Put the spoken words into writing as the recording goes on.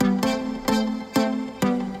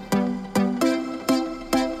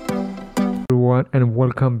Everyone, and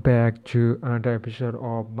welcome back to another episode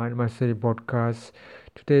of Mind Mastery Podcast.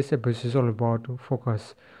 Today's episode is all about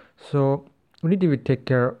focus. So we need to take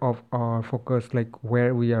care of our focus, like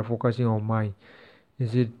where we are focusing our mind.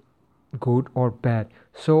 Is it good or bad?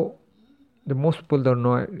 So the most people don't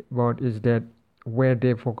know about is that where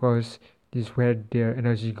they focus is where their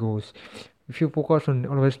energy goes. If you focus on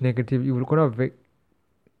always negative, you will gonna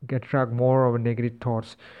attract more of negative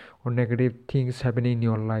thoughts or negative things happening in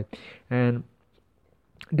your life. And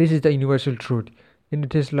this is the universal truth. In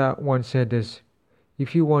Tesla once said this: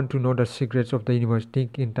 if you want to know the secrets of the universe,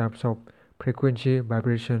 think in terms of frequency,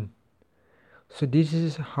 vibration. So this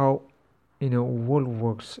is how world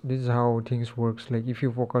works. This is how things works. Like if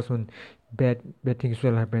you focus on bad things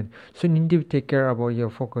will happen. So you need to take care about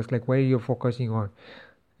your focus, like where you're focusing on.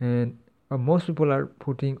 And most people are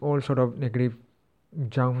putting all sort of negative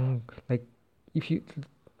junk. Like if you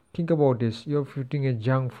think about this, you're putting a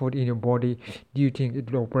junk food in your body. Do you think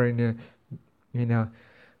it will operate in a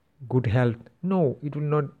good health? No, it will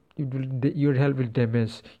not. Your health will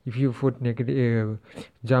damage if you put negative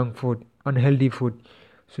junk food, unhealthy food.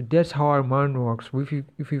 So that's how our mind works.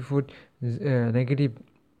 If you put negative,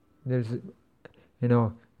 there's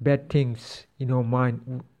bad things in our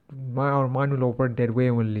mind. Our mind will operate that way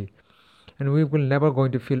only, and we will never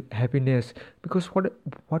going to feel happiness, because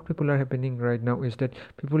what people are happening right now is that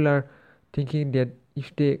people are thinking that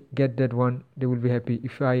if they get that one they will be happy.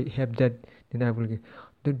 If I have that, then I will get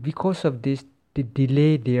that. Because of this, they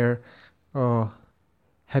delay their uh,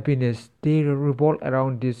 happiness. They revolve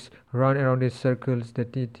around this, run around these circles,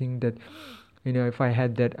 that they think that if I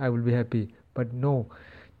had that I will be happy. But no,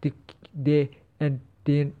 they and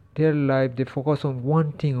their life, they focus on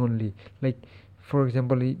one thing only. Like for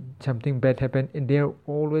example, something bad happened and they are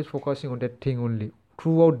always focusing on that thing only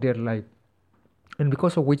throughout their life, and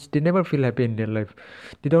because of which they never feel happy in their life.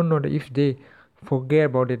 They don't know that if they forget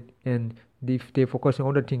about it, and if they focus on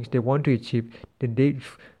other things they want to achieve, then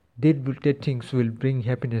that things will bring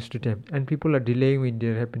happiness to them. And people are delaying with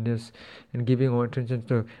their happiness and giving more attention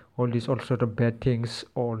to all sort of bad things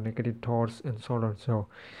or negative thoughts and so on.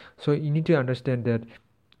 So you need to understand that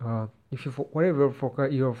if you whatever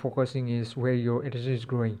you're focusing is where your attention is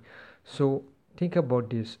growing. So think about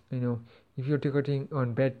this. If you're targeting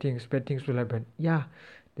on bad things will happen. Yeah,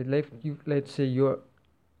 the life, you let's say you're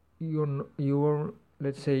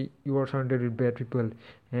let's say you are surrounded with bad people,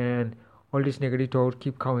 and all these negative thoughts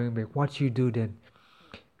keep coming back. What you do then?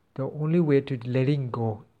 The only way to letting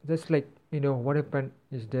go, just like what happened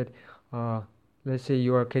is that uh let's say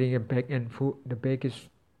you are carrying a bag, and the bag is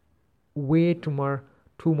way too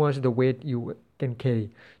much the weight you can carry.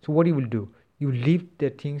 So what you will do, you leave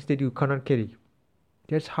the things that you cannot carry.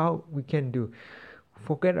 That's how we can do.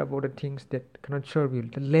 Forget about the things that cannot serve you.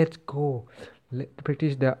 Let go.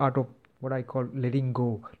 Practice the art of what I call letting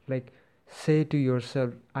go. Like say to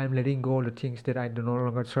yourself, I'm letting go all the things that I do no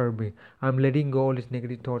longer serve me. I'm letting go all these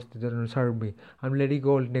negative thoughts that don't serve me. I'm letting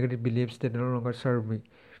go all negative beliefs that no longer serve me.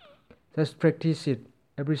 Just practice it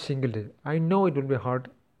every single day. I know it will be hard.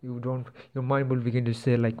 Your mind will begin to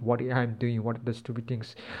say like, what I'm doing, what are the stupid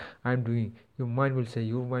things I'm doing. Your mind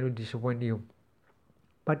will disappoint you.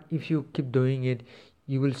 But if you keep doing it,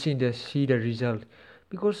 you will see the result.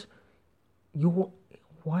 Because you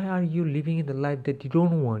why are you living in the life that you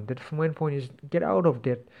don't want? That main point is, get out of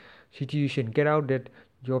that situation, get out that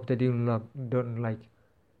job that you don't like,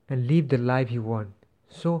 and live the life you want.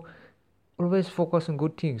 So always focus on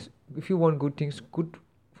good things. If you want good things, good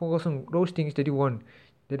focus on those things that you want.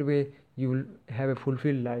 That way you will have a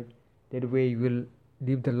fulfilled life. That way you will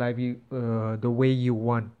live the life the way you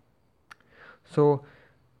want. So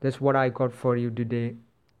that's what I got for you today.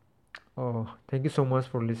 Thank you so much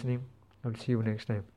for listening. I'll see you next time.